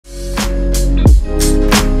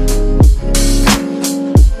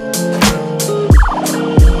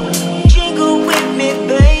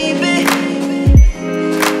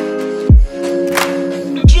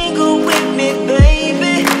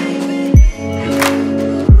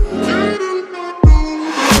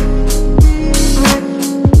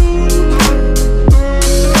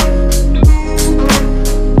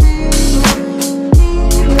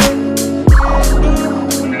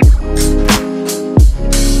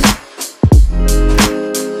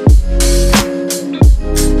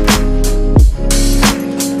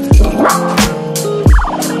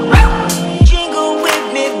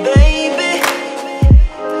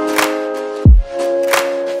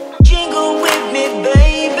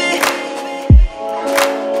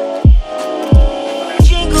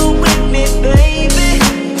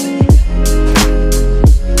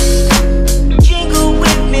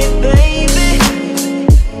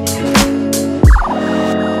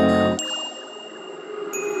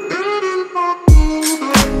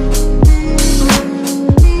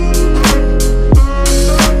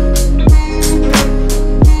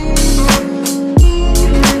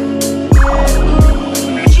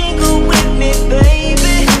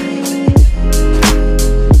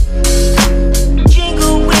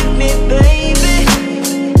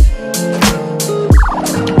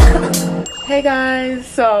guys,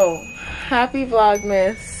 so happy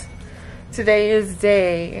Vlogmas. Today is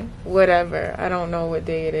day whatever, I don't know what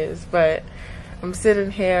day it is, but I'm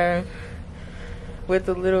sitting here with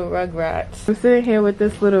the little rugrats. I'm sitting here with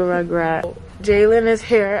this little rugrat. Jalen is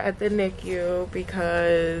here at the NICU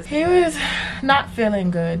because he was not feeling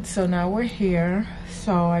good, so now we're here.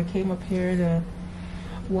 So I came up here to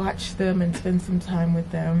watch them and spend some time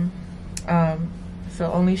with them. So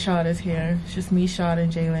only Shad is here. It's just me, Shad,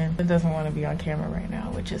 and Jalen. He doesn't want to be on camera right now,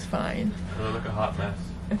 which is fine. You look a hot mess.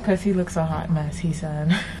 Because he looks a hot mess, he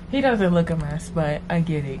said. He doesn't look a mess, but I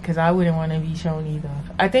get it, because I wouldn't want to be shown either.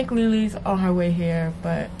 I think Lily's on her way here,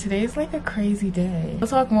 but today's like a crazy day. We'll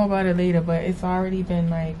talk more about it later, but it's already been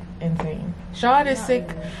like insane. Shad is sick.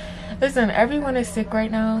 Listen, everyone is sick right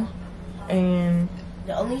now, and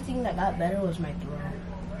the only thing that got better was my throat.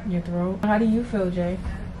 Your throat? How do you feel, Jay?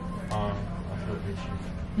 I feel itchy.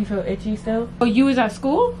 You feel itchy still? Oh, you was at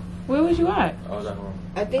school? Where was you at? I was at home.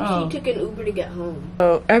 I think she took an Uber to get home.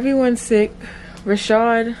 So everyone's sick.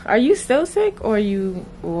 Rashad, are you still sick or you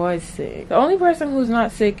was sick? The only person who's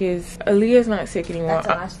not sick is Aaliyah's not sick anymore. That's a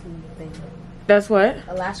last week thing. That's what?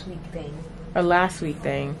 A last week thing. A last week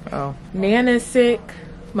thing. Oh. Nana's sick.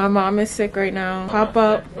 My mom is sick right now. Pop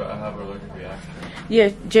up. But I have an allergic reaction. Yeah,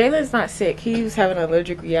 Jalen's not sick. He was having an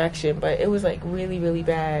allergic reaction, but it was like really, really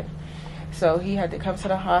bad. So he had to come to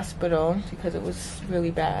the hospital because it was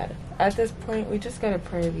really bad. At this point, we just gotta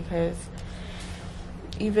pray because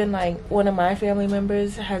even like one of my family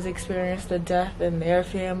members has experienced a death in their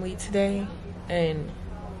family today, and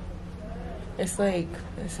it's like,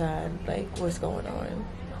 it's sad, like what's going on.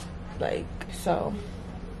 Like, so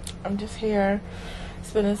I'm just here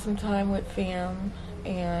spending some time with fam,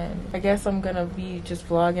 and I guess I'm gonna be just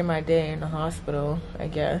vlogging my day in the hospital, I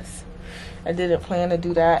guess. I didn't plan to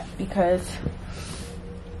do that because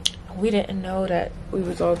we didn't know that we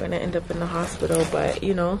was all gonna end up in the hospital, but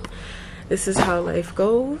you know, this is how life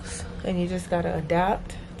goes, and you just gotta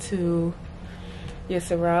adapt to your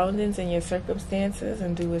surroundings and your circumstances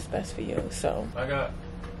and do what's best for you. So I got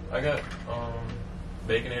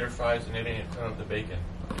Baconator fries, and they didn't turn up the bacon.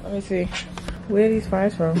 let me see, where are these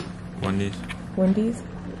fries from? Wendy's. Wendy's?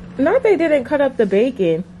 Not they didn't cut up the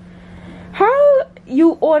bacon. How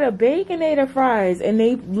you order Baconator fries and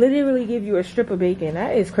they literally give you a strip of bacon?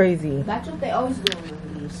 That is crazy. That's what they always do on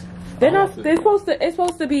Wendy's. They're not. They're supposed to. It's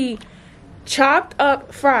supposed to be chopped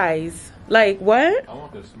up fries. Like what? I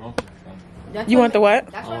want the smoke. You want the what?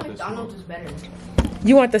 That's why McDonald's is better.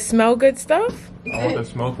 You want the smell good stuff? I want the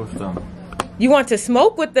smoke with them. You want to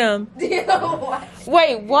smoke with them?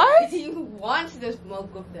 Wait, what? You want to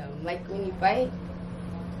smoke with them, like when you fight.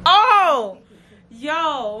 Oh,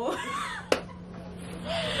 yo.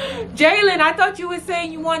 Jalen, I thought you were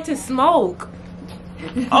saying you want to smoke.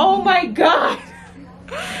 Oh my God.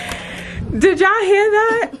 Did y'all hear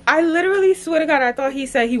that? I literally swear to God, I thought he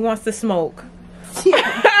said he wants to smoke.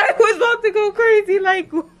 I was about to go crazy.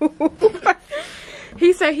 Like,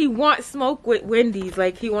 he said he wants smoke with Wendy's.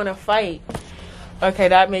 Like, he want to fight. Okay,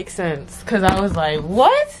 that makes sense. Because I was like,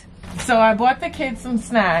 what? So I bought the kids some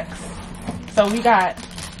snacks. So we got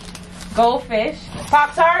Goldfish,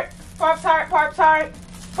 Pop-Tart, Pop-Tart, Pop-Tart,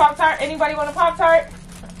 Pop-Tart. Anybody want a Pop-Tart?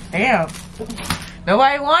 Damn.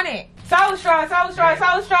 Nobody want it. Sour straws, sour straws,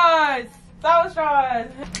 sour straws, sour straws.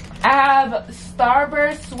 I have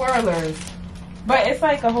Starburst swirlers, but it's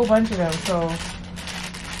like a whole bunch of them, so.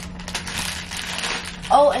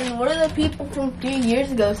 Oh, and what are the people from 3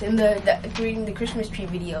 years ago in the creating the Christmas tree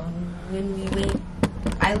video when we went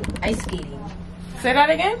ice skating? Say that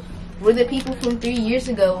again? We're the people from 3 years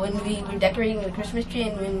ago when we were decorating the Christmas tree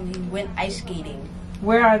and when we went ice skating.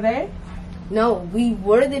 Where are they? No, we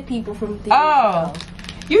were the people from 3 years ago.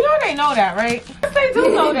 You know they know that, right? Yes, they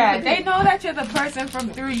do know that. They know that you're the person from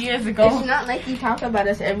 3 years ago. It's not like you talk about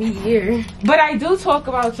us every year. But I do talk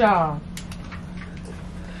about y'all.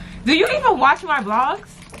 Do you even watch my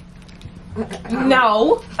vlogs?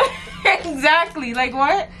 No. Exactly. Like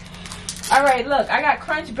what? All right, look. I got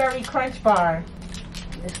Crunch Berry Crunch Bar.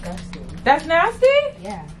 Disgusting. That's nasty?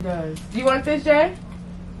 Yeah. It does. Do you want this, Jay?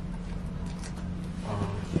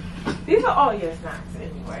 These are all your snacks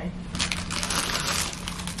anyway.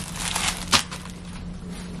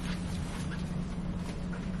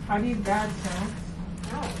 Are these bad snacks?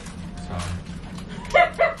 No.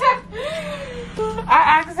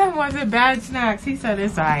 I asked him, was it bad snacks? He said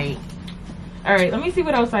it's alright. Alright, let me see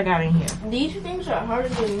what else I got in here. These things are harder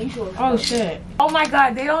than usual. Oh shit. Oh my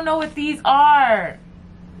God, they don't know what these are.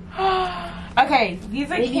 Okay, these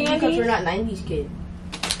are maybe candies. because we're not 90s kids.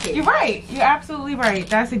 You're right. You're absolutely right.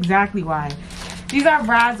 That's exactly why. These are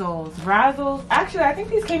Razzles. Razzles. Actually, I think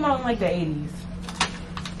these came out in like the 80s.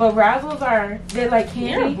 But Razzles they're like You're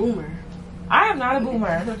a candy. boomer. I am not a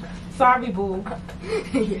boomer. Sorry, boo.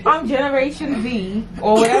 I'm Generation Z,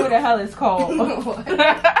 or whatever the hell it's called.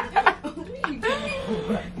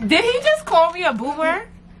 Did he just call me a boomer?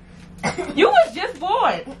 You was just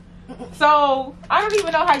born. So, I don't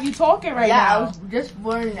even know how you talking right now. Yeah, I was just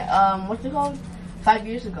born, what's it called? 5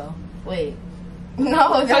 years ago. Wait.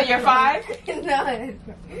 No. So you're 5? No,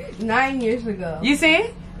 9 years ago. You see?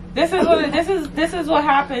 This is what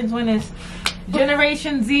happens when it's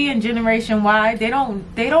Generation Z and Generation Y. They don't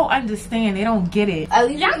understand. They don't get it. At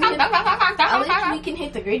least we can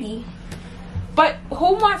hit the gritty. But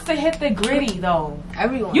who wants to hit the gritty though?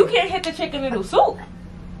 Everyone. You can't hit the chicken noodle soup.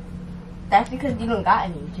 That's because you don't got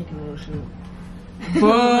any chicken noodle soup.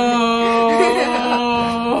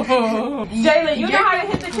 Jalen, you know how to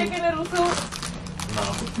hit the chicken noodle soup? No.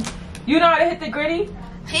 You know how to hit the gritty?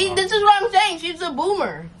 See, this is what I'm saying. She's a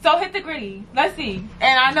boomer. So hit the gritty. Let's see.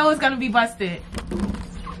 And I know it's gonna be busted.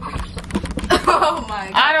 Oh my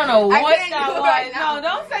god. I don't know what I can't that do it was. right now. No,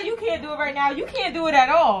 don't say you can't do it right now. You can't do it at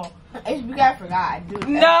all. It's because I forgot. I do it.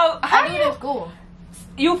 No, how I do do it in school.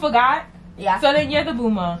 you forgot? Yeah. So then you're the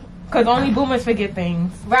boomer. Because only boomers forget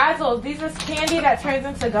things. Razzles, these are candy that turns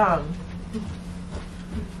into gum.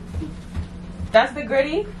 That's the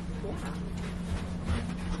gritty?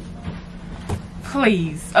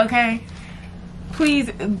 Please, okay? Please.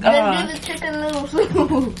 Then do the chicken noodle soup.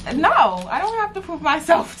 No, I don't have to prove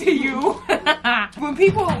myself to you. when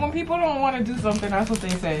people don't want to do something, that's what they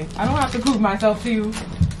say. I don't have to prove myself to you.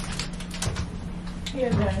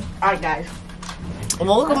 Here's that. Alright guys.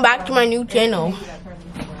 Welcome back to my new channel.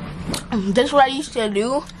 This is what I used to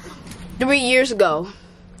do 3 years ago.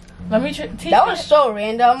 Let me teach That was so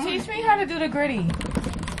random. Teach me how to do the gritty.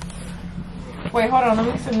 Wait, hold on. Let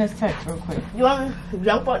me send this text real quick. You want to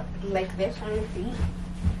jump on like this on your feet?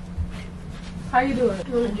 How you do it?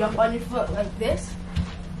 You want to jump on your foot like this?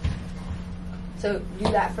 So do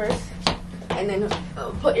that first. And then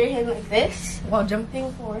put your hand like this while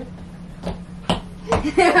jumping forward.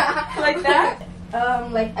 Like that?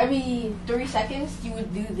 Like every 3 seconds you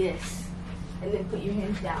would do this. And then put your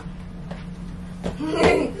hands down.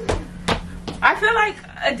 I feel like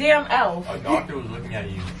a damn elf. A doctor was looking at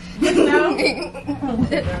you. You know?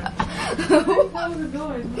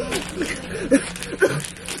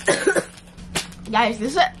 Guys,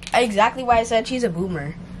 this is exactly why I said she's a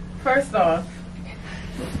boomer. First off,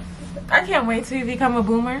 I can't wait till you become a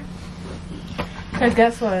boomer. Because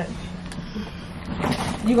guess what?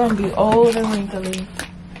 You're going to be old and wrinkly.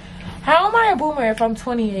 How am I a boomer if I'm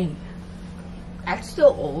 28? That's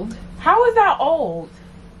still old. How is that old?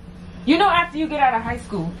 You know, after you get out of high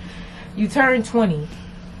school, you turn 20.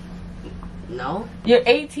 No. You're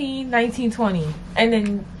 18, 19, 20. And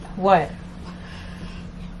then what?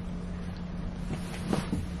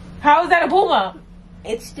 How is that a boomer?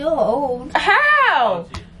 It's still old. How?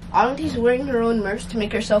 Auntie's wearing her own merch to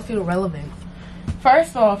make herself feel relevant.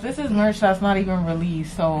 First off, this is merch that's not even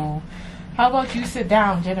released, so how about you sit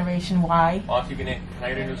down, Generation Y? Auntie, can I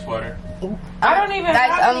get a new sweater? I don't even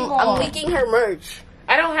Guys, have any more. I'm leaking her merch.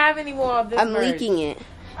 I don't have any more of this I'm merch. leaking it.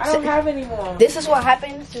 I don't have any more. This is what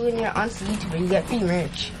happens when you're onto YouTuber. You get free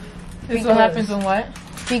merch. This is what happens when what?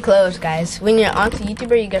 Free clothes, guys. When you're onto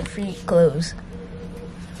YouTuber, you get free clothes.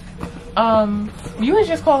 You was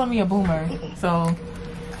just calling me a boomer, so.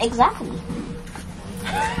 Exactly.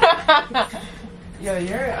 Yo,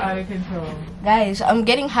 you're out of control. Guys, I'm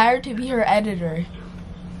getting hired to be her editor.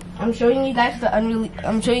 I'm showing you guys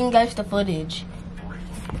the footage.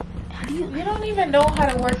 You don't even know how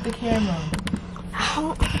to work the camera.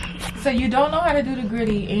 Ow. So you don't know how to do the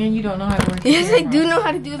gritty, and you don't know how to work the Yes, I camera. do know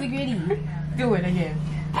how to do the gritty. Do it again.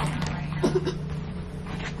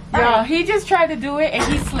 Yo, he just tried to do it and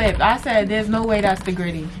he slipped. I said, there's no way that's the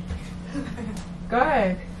gritty. Go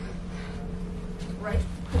ahead. Right.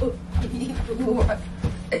 I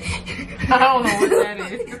don't know what that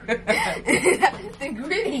is. That's the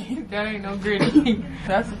gritty. That ain't no gritty.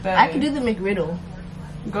 That's what that I is. can do the McGriddle.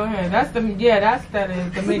 Go ahead. That's the, yeah, that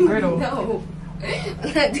is the McGriddle. No.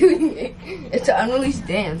 I'm not doing it. It's an unreleased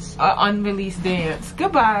dance. Unreleased dance.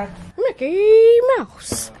 Goodbye. Mickey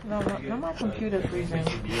Mouse. No, my computer's freezing.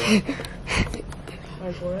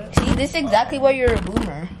 Like what? See, this is exactly why you're a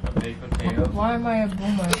boomer. Why am I a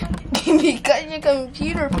boomer? Because your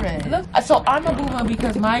computer froze. Look, so I'm a boomer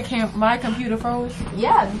because my computer froze.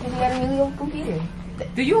 Yeah, because you got a really old computer.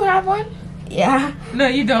 Do you have one? Yeah. No,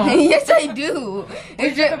 you don't. Yes, I do.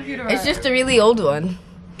 Where's your computer It's at? just a really old one.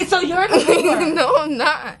 So you're the boomer. No, I'm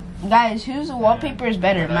not. Guys, whose wallpaper is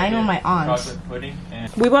better, mine or my aunt's? Chocolate pudding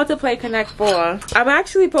and We about to play Connect 4. I'm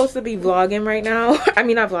actually supposed to be vlogging right now. I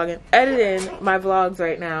mean, not vlogging, editing my vlogs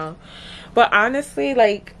right now. But honestly,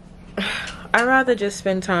 like, I'd rather just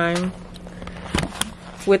spend time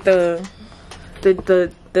with the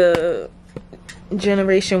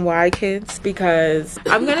Generation Y kids, because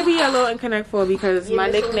I'm gonna be yellow in Connect 4 because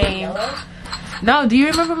my nickname. No, do you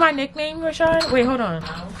remember my nickname, Rashawn? Wait, hold on.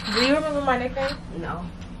 No. Do you remember my nickname? No.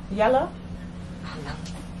 Yellow? No.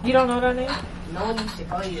 You don't know that name? No one used to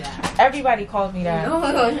call you that. Everybody calls me that. No,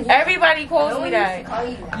 Everybody calls me used that. to call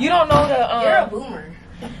you that. You don't know the You're a boomer.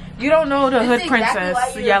 you don't know the That's hood exactly why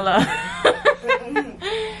princess you're Yella.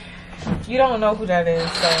 You don't know who that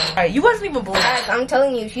is. So alright, you wasn't even born. Guys, I'm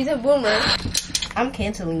telling you, she's a boomer. I'm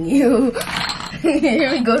canceling you.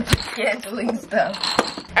 Here we go to canceling stuff.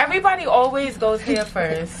 Everybody always goes here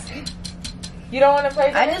first. You don't want to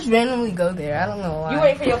play I this? just randomly go there. I don't know why. You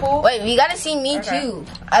wait for your food? Wait, we gotta see me Okay. too.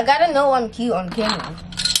 I gotta know I'm cute on camera.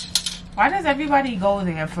 Why does everybody go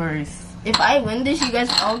there first? If I win this, you guys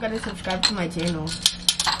all gotta subscribe to my channel.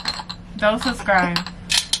 Don't subscribe.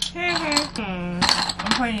 I'm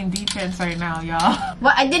playing defense right now, y'all.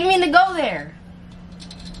 But I didn't mean to go there.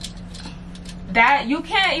 That you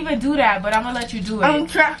can't even do that, but I'm gonna let you do it. I'm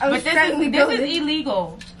trying But to this go is there.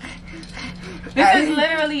 illegal. This is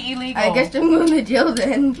literally illegal. I guess I'm going to jail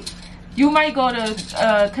then. You might go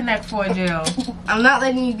to Connect 4 jail. I'm not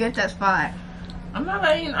letting you get that spot. I'm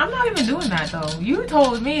not even doing that though. You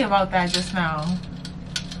told me about that just now.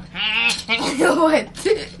 What?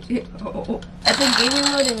 Epic gaming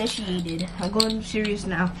mode initiated. I'm going serious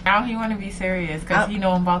now. Now he want to be serious because he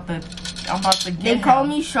know I'm about to get They him. call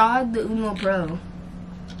me Shad the Uno Pro.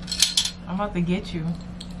 I'm about to get you.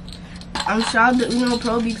 I'm Shad the Uno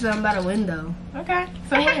Pro because I'm about to win though. Okay,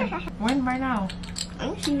 so win. Win right now.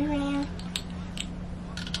 I'm serious.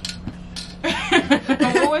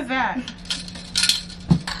 What was that?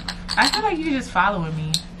 I feel like you just following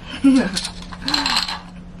me.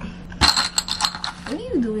 What are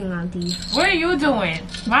you doing, Auntie? What are you doing?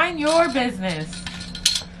 Mind your business.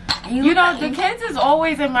 You know, the kids is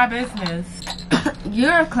always in my business.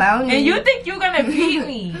 You're a clown. And you think you're gonna beat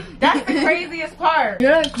me. That's the craziest part.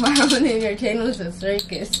 You're a clown and your channel's a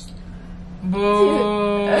circus.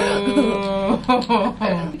 Boo. You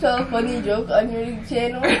tell a funny joke on your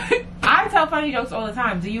channel? I tell funny jokes all the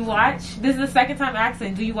time. Do you watch? This is the second time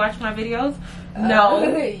asking. Do you watch my videos? No.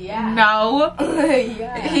 Yeah. No.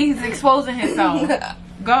 Yeah. He's exposing himself.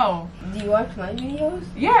 Go. Do you watch my videos?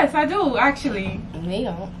 Yes, I do, actually. They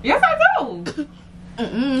don't. Yes, I do.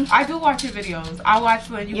 I do watch your videos. I watch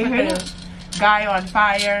when you put the guy on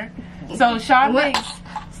fire. So Sean makes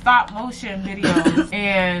stop motion videos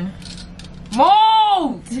and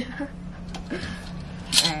move.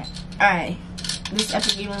 Alright. This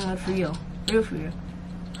epic gaming mode for you. Real for you.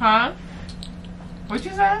 Huh? What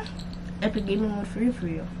you say? Epic gaming mode for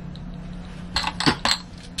you.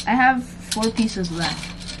 I have 4 pieces left.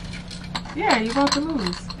 Yeah, you about to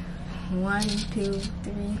lose. 1, 2,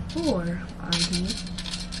 3, 4, Auntie.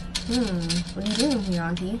 What are you doing here,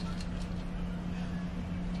 Auntie?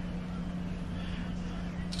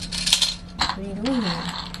 What are you doing here?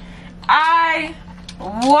 I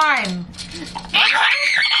won.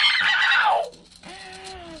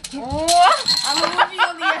 I'm gonna leave you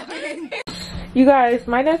on the evidence. You guys,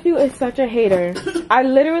 my nephew is such a hater. I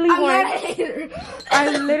literally I'm won. not a hater.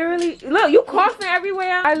 I literally look. You coughing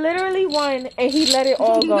everywhere. I literally won, and he let it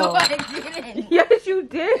all go. No, I didn't. Yes, you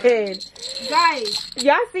did. Guys,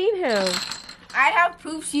 Y'all seen him? I have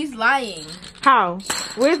proof she's lying. How?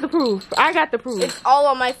 Where's the proof? I got the proof. It's all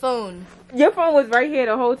on my phone. Your phone was right here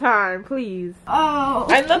the whole time. Please. Oh.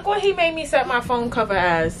 And look what he made me set my phone cover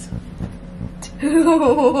as. This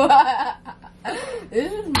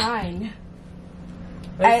is mine.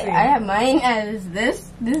 I I have mine as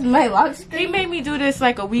this. This is my lock He screen. made me do this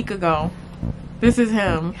like a week ago. This is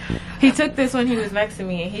him. He took this when he was next to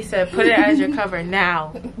me and he said, put it as your cover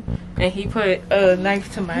now. And he put a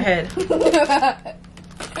knife to my head.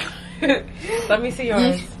 Let me see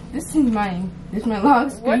yours. This is mine. This is my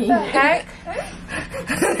lock screen. What the heck?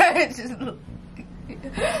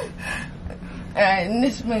 Alright, and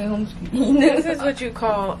this is my home screen. This is what you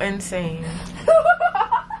call insane.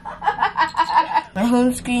 My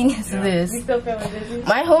home screen is this. You still feeling dizzy?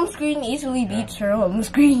 My home screen easily beats her home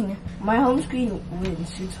screen. My home screen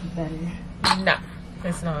wins. It's better. No,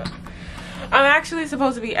 it's not. I'm actually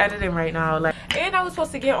supposed to be editing right now. And I was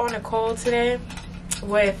supposed to get on a call today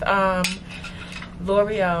with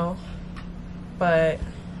L'Oreal, but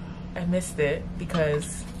I missed it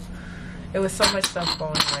because it was so much stuff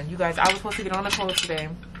going on. You guys, I was supposed to get on a call today,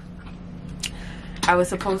 I was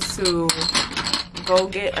supposed to go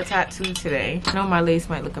get a tattoo today. I know my lace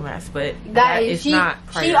might look a mess, but that is not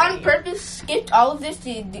priority. She on purpose skipped all of this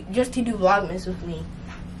just to do Vlogmas with me.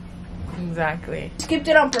 Exactly. Skipped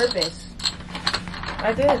it on purpose.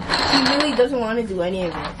 I did. She really doesn't want to do any of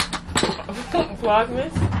it.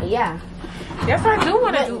 Vlogmas? Yeah. Yes, I do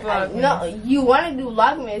want to do Vlogmas. No, you want to do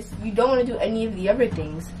Vlogmas. You don't want to do any of the other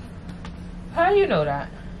things. How do you know that?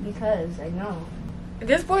 Because I know.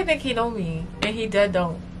 This boy think he know me, and he dead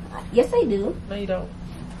don't. Yes, I do. No, you don't.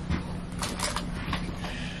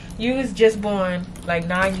 You was just born like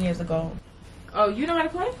 9 years ago. Oh, you know how to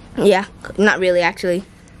play? Yeah, not really, actually.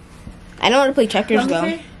 I know how to play checkers, though.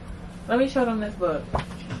 See. Let me show them this book.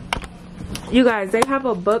 You guys, they have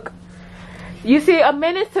a book. You see, A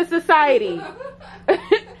Menace to Society.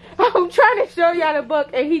 I'm trying to show y'all the book,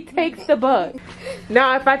 and he takes the book.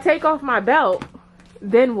 Now, if I take off my belt,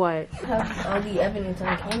 then what? I have all the evidence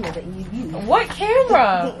on camera that you use. What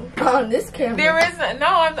camera? On this camera. There is no.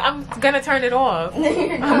 I'm gonna turn it off.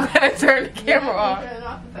 I'm gonna turn the camera off. Turn it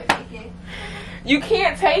off if I take it. You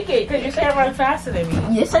can't take it because you can't run faster than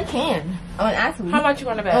me. Yes, I can. I'm an athlete. How much you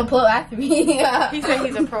want to bet? I'm a pro athlete. He said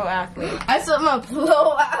he's a pro athlete. I said I'm a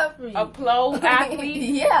pro athlete. A pro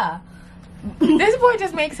athlete? Yeah. This boy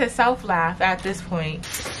just makes himself laugh at this point.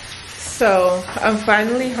 So, I'm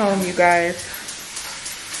finally home, you guys.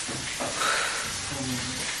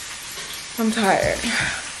 I'm tired.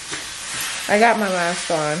 I got my mask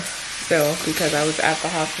on still because I was at the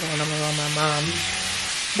hospital and I'm around my mom.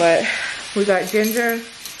 But we got Ginger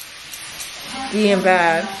being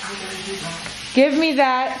bad. Give me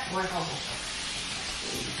that.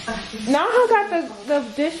 Now I got the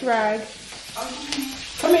dish rag.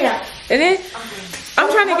 Come here. And then I'm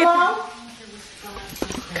trying to get.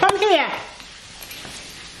 Come here.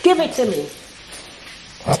 Give it to me.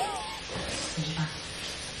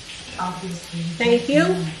 Thank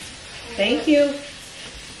you. Thank you.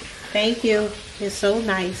 Thank you. It's so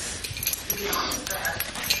nice.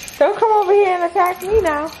 Don't come over here and attack me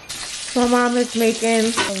now. My mom is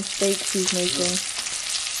making some steak she's making.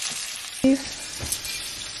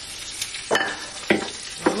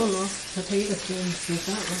 I don't know. Potato skins.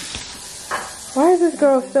 Why is this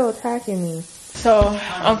girl still attacking me? So,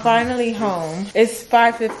 I'm finally home. It's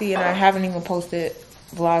 5:50 and I haven't even posted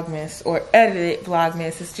Vlogmas or edited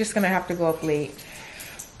Vlogmas. It's just gonna have to go up late.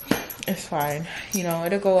 It's fine. You know,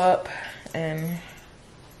 it'll go up and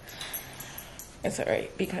it's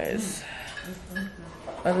alright because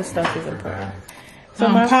other stuff is important. So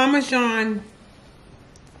Parmesan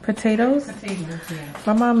potatoes? potatoes, yeah.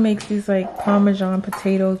 My mom makes these like Parmesan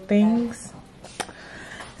potato things.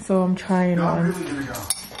 So I'm trying one.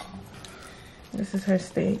 This is her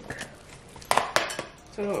steak.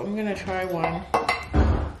 So I'm gonna try one.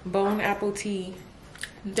 Bone apple tea.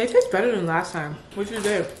 They taste better than last time. What you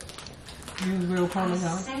did? Use real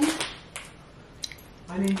Parmesan.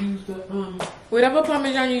 I didn't use the Whatever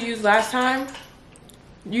Parmesan you used last time,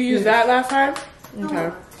 you used that last time?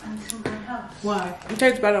 Okay. Why? It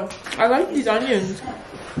tastes better. I like these onions.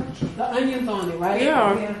 The onions on it, right?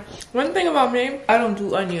 Yeah. One thing about me, I don't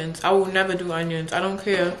do onions. I will never do onions. I don't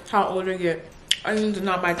care how old I get. Onions are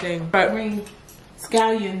not my thing. But Green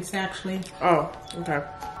scallions, actually. oh, okay.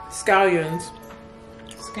 Scallions.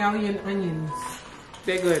 Scallion onions.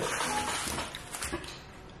 They're good.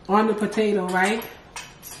 On the potato, right?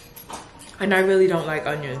 And I really don't like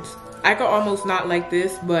onions. I could almost not like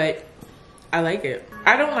this, but I like it.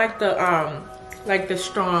 I don't like the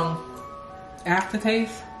strong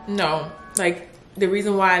Aftertaste? no. Like the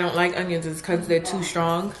reason why I don't like onions is because they're too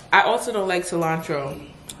strong. I also don't like cilantro.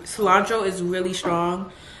 Cilantro is really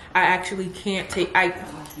strong. I actually can't take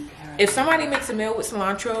if somebody makes a meal with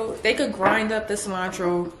cilantro, they could grind up the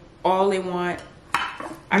cilantro all they want.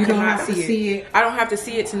 I don't have to see it. I don't have to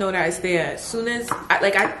see it to know that it's there. As soon as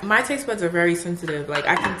my taste buds are very sensitive. Like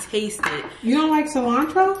I can taste it. You don't like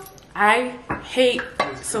cilantro? I hate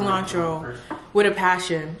cilantro with a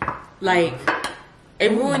passion. Like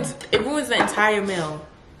it ruins the entire meal.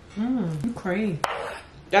 You crazy.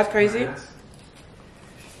 That's crazy.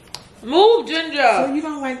 Move, Ginger. So you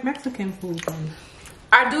don't like Mexican food then?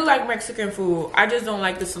 I do like Mexican food. I just don't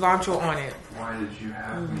like the cilantro on it. Why did you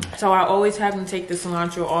have me? So I always have them take the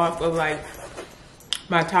cilantro off of like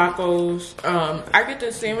my tacos. I get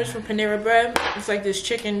the sandwich from Panera Bread. It's like this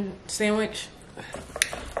chicken sandwich.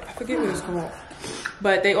 I forget what it's called.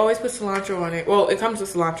 But they always put cilantro on it. Well, it comes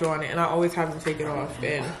with cilantro on it and I always have them take it off.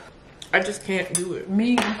 And I just can't do it.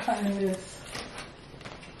 Me, I'm cutting this.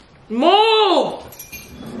 Move!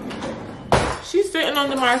 She's sitting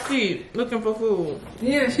under my feet looking for food.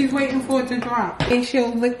 Yeah, she's waiting for it to drop. And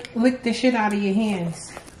she'll lick the shit out of your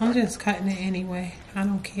hands. I'm just cutting it anyway. I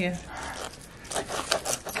don't care.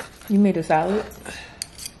 You made a salad?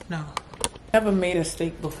 No. Never made a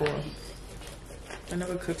steak before. I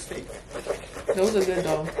never cooked steak. Those are good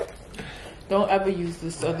though. Don't ever use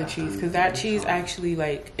this other cheese because that cheese actually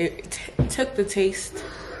like it took the taste,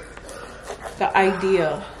 the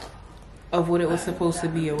idea of what it was supposed to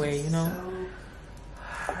be away, you know?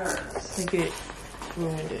 Like it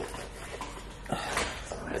ruined it.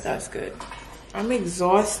 But that's good. I'm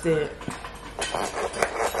exhausted.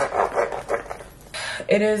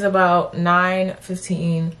 It is about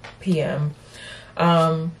 9:15 p.m.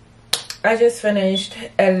 I just finished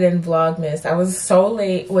editing Vlogmas. I was so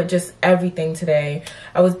late with just everything today.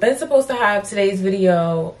 I was been supposed to have today's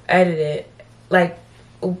video edited like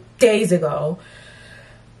days ago.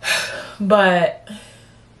 But,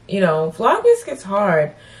 you know, Vlogmas gets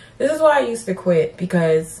hard. This is why I used to quit,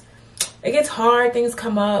 because it gets hard. Things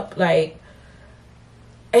come up. Like,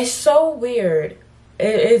 it's so weird.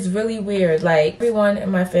 It is really weird. Like, everyone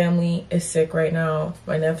in my family is sick right now.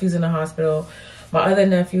 My nephew's in the hospital. My other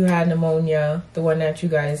nephew had pneumonia, the one that you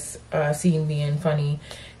guys seen being funny.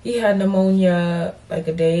 He had pneumonia like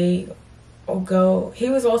a day ago. He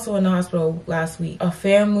was also in the hospital last week. A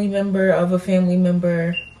family member of a family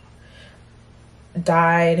member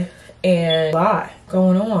died, and a lot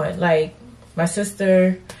going on. Like, my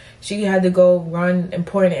sister, she had to go run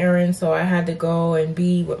important errands, so I had to go and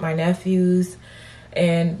be with my nephews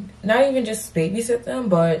and not even just babysit them,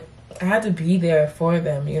 but I had to be there for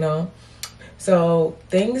them, you know? So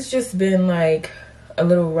things just been like a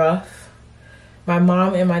little rough. My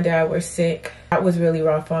mom and my dad were sick. That was really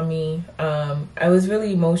rough on me. I was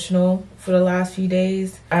really emotional for the last few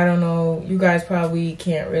days. I don't know, you guys probably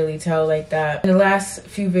can't really tell like that. In the last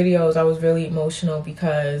few videos, I was really emotional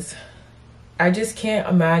because I just can't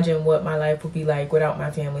imagine what my life would be like without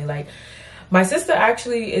my family. Like, my sister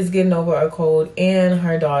actually is getting over a cold and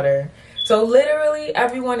her daughter. So literally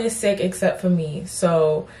everyone is sick except for me.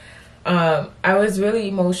 So I was really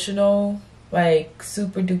emotional, like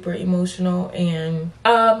super duper emotional, and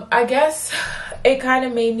I guess it kind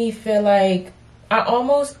of made me feel like I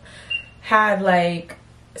almost had like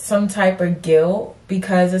some type of guilt,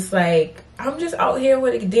 because it's like I'm just out here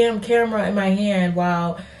with a damn camera in my hand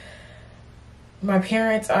while my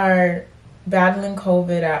parents are battling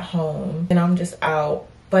COVID at home and I'm just out.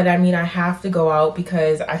 But I mean, I have to go out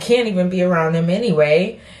because I can't even be around them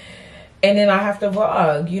anyway. And then I have to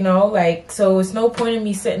vlog, you know, like, so it's no point in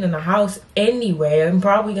me sitting in the house anyway. I'm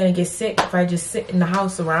probably going to get sick if I just sit in the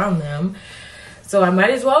house around them. So I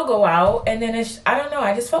might as well go out. And then I don't know,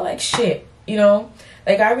 I just felt like shit, you know?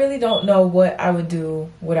 Like, I really don't know what I would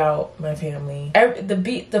do without my family.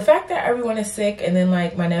 The fact that everyone is sick, and then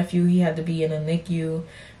like my nephew, he had to be in a NICU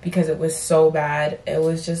because it was so bad.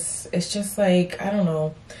 It's just like, I don't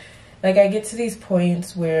know. Like, I get to these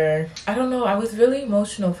points where, I don't know, I was really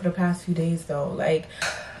emotional for the past few days though. Like,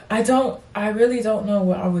 I really don't know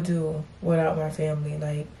what I would do without my family.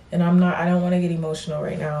 Like, and I don't want to get emotional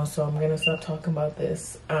right now, so I'm gonna stop talking about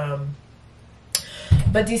this.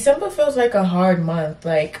 But December feels like a hard month.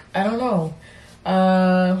 Like, I don't know.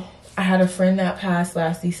 I had a friend that passed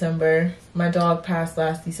last December. My dog passed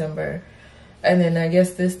last December. And then I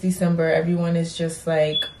guess this December, everyone is just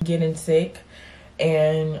like getting sick.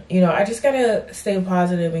 And, you know, I just gotta stay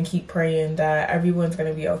positive and keep praying that everyone's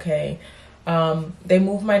gonna be okay. They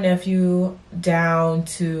moved my nephew down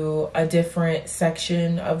to a different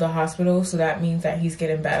section of the hospital, so that means that he's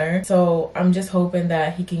getting better. So I'm just hoping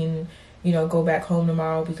that he can, you know, go back home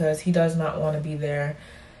tomorrow, because he does not want to be there.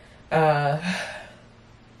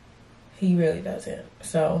 He really doesn't.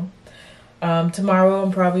 So tomorrow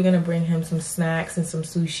I'm probably gonna bring him some snacks and some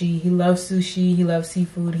sushi. He loves sushi, he loves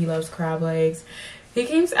seafood, he loves crab legs. He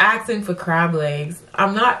keeps asking for crab legs.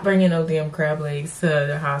 I'm not bringing no damn crab legs to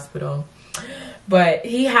the hospital, but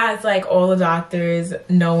he has like all the doctors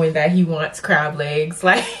knowing that he wants crab legs.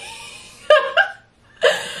 Like,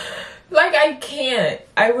 like, I can't,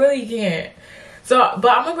 I really can't. So,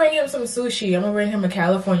 but I'm gonna bring him some sushi. I'm gonna bring him a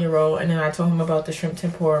California roll, and then I told him about the shrimp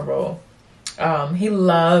tempura roll. He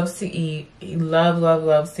loves to eat. He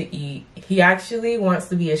loves to eat. He actually wants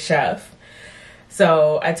to be a chef.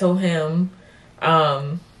 So I told him,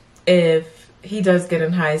 if he does get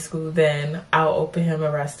in high school, then I'll open him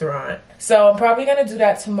a restaurant. So I'm probably gonna do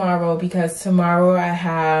that tomorrow, because tomorrow I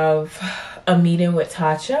have a meeting with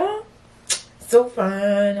Tasha. So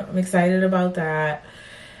fun. I'm excited about that.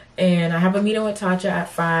 And I have a meeting with Tasha at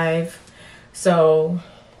 5. So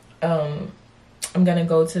I'm gonna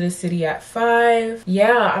go to the city at 5.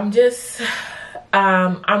 Yeah,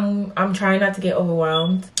 I'm trying not to get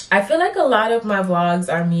overwhelmed. I feel like a lot of my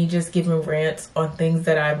vlogs are me just giving rants on things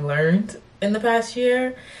that I've learned in the past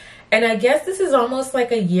year. And I guess this is almost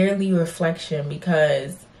like a yearly reflection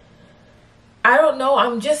because I don't know,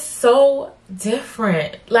 I'm just so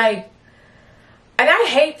different. Like, and I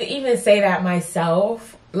hate to even say that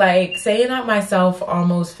myself. Like, saying that myself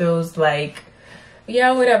almost feels like,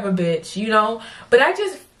 yeah, whatever, bitch, you know? But I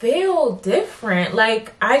just feel different.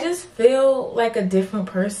 Like, I just feel like a different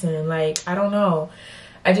person. Like, I don't know.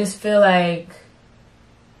 I just feel like,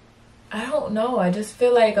 I don't know. I just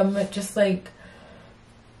feel like I'm just like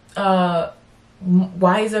a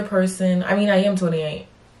wiser person. I mean, I am 28.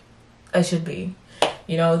 I should be.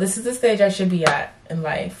 You know, this is the stage I should be at in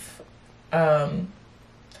life.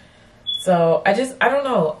 So I don't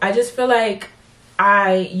know. I just feel like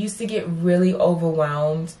I used to get really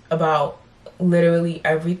overwhelmed about literally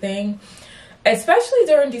everything, especially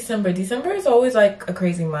during December. December is always like a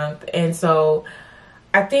crazy month. And so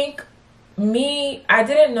I think I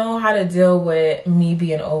didn't know how to deal with me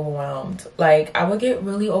being overwhelmed. Like, I would get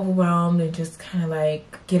really overwhelmed and just kind of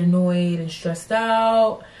like get annoyed and stressed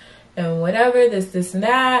out and whatever, this and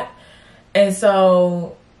that. And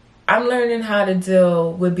so I'm learning how to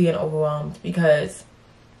deal with being overwhelmed because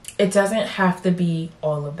it doesn't have to be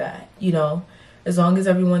all of that, you know? As long as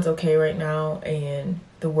everyone's okay right now and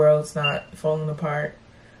the world's not falling apart,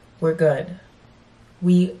 we're good.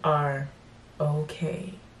 We are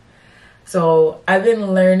okay. So I've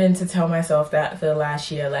been learning to tell myself that for the last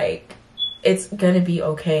year, like, it's gonna be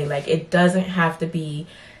okay. Like, it doesn't have to be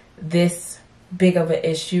this big of an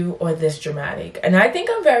issue or this dramatic. And I think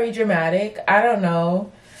I'm very dramatic. I don't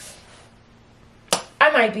know.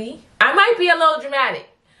 I might be a little dramatic,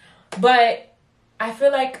 but I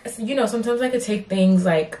feel like, you know, sometimes I could take things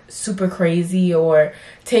like super crazy or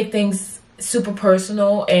take things super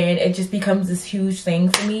personal and it just becomes this huge thing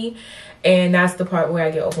for me. And that's the part where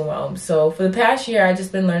I get overwhelmed. So for the past year, I've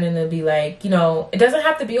just been learning to be like, you know, it doesn't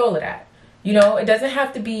have to be all of that. You know, it doesn't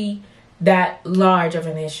have to be that large of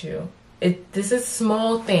an issue. This is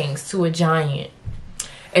small things to a giant.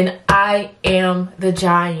 And I am the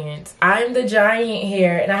giant. I'm the giant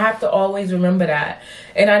here. And I have to always remember that.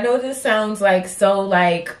 And I know this sounds like so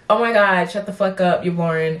like, oh my God, shut the fuck up, you're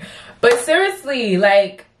boring. But seriously,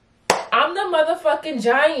 like, I'm the motherfucking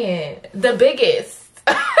giant. The biggest.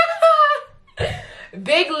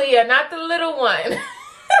 Big Leah, not the little one.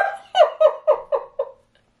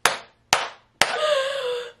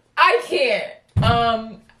 I can't.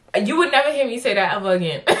 You would never hear me say that ever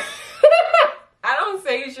again. I don't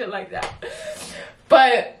say shit like that.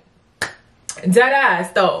 But dead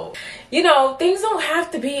ass though. You know, things don't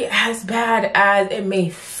have to be as bad as it may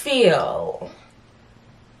feel.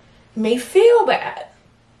 It may feel bad.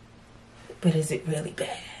 But is it really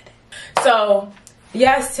bad? So,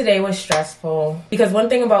 yes, today was stressful. Because one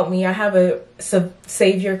thing about me, I have a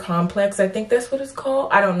savior complex. I think that's what it's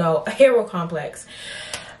called. I don't know. A hero complex.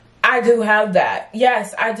 I do have that.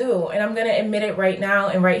 Yes, I do. And I'm going to admit it right now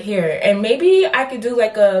and right here. And maybe I could do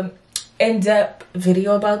like a in-depth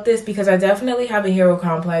video about this because I definitely have a hero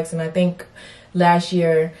complex. And I think last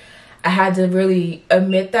year I had to really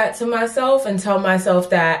admit that to myself and tell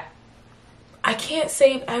myself that I can't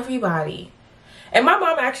save everybody. And my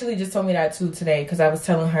mom actually just told me that too today because I was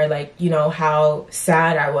telling her, like, you know, how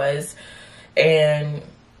sad I was and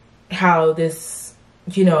how this,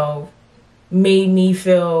 you know, made me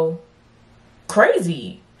feel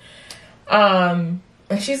crazy. And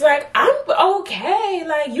she's like, I'm okay.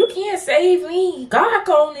 Like, you can't save me. God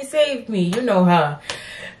can only save me. You know her.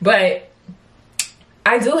 But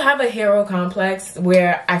I do have a hero complex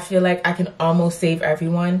where I feel like I can almost save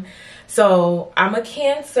everyone. So I'm a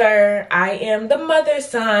Cancer. I am the mother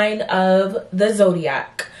sign of the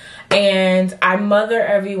zodiac. And I mother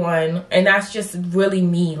everyone. And that's just really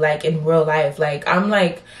me, like, in real life. Like, I'm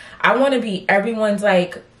like, I want to be everyone's,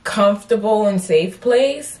 like, comfortable and safe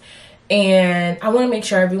place. And I want to make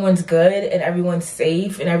sure everyone's good and everyone's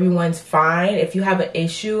safe and everyone's fine. If you have an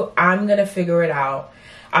issue, I'm going to figure it out.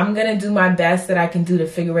 I'm going to do my best that I can do to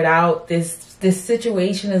figure it out. This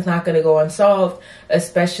situation is not going to go unsolved,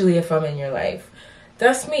 especially if I'm in your life.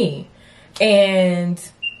 That's me. And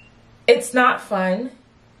it's not fun.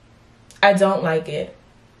 I don't like it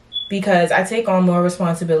because I take on more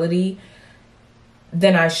responsibility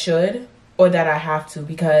than I should or that I have to,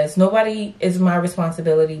 because nobody is my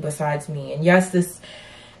responsibility besides me. And yes, this,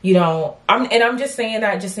 you know, I'm just saying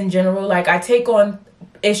that just in general, like, I take on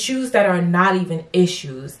issues that are not even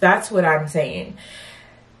issues. That's what I'm saying.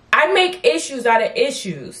 I make issues out of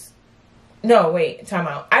issues. No, wait, time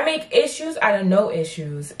out. I make issues out of no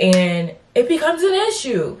issues and it becomes an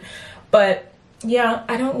issue. But yeah,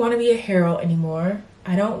 I don't want to be a hero anymore.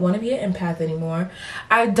 I don't want to be an empath anymore.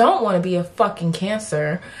 I don't want to be a fucking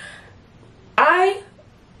Cancer. I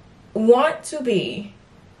want to be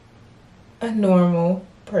a normal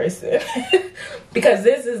person because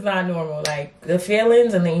this is not normal. Like, the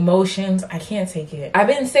feelings and the emotions, I can't take it. I've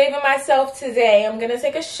been saving myself today. I'm gonna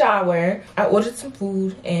take a shower. I ordered some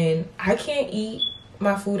food and I can't eat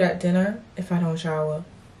my food at dinner if I don't shower.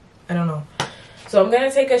 I don't know. So I'm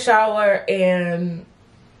gonna take a shower and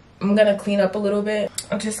I'm gonna clean up a little bit.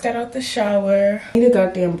 I just got out the shower. I need a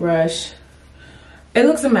goddamn brush. It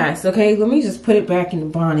looks a mess, okay? Let me just put it back in the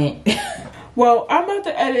bonnet. Well, I'm about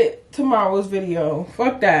to edit tomorrow's video.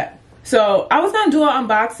 Fuck that. So I was gonna do an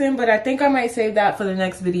unboxing, but I think I might save that for the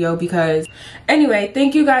next video because anyway,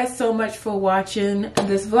 thank you guys so much for watching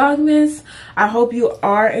this Vlogmas. I hope you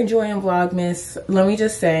are enjoying Vlogmas. Let me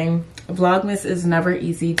just say, Vlogmas is never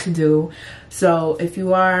easy to do. So if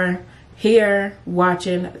you are here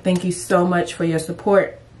watching, thank you so much for your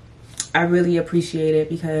support. I really appreciate it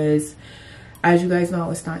because as you guys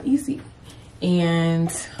know, it's not easy. And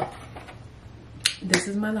this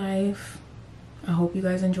is my life. I hope you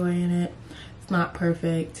guys enjoying it. It's not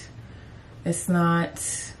perfect. It's not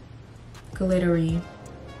glittery.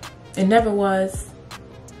 It never was.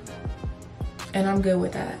 And I'm good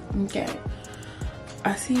with that. Okay.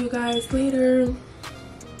 I'll see you guys later.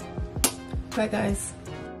 Bye, guys.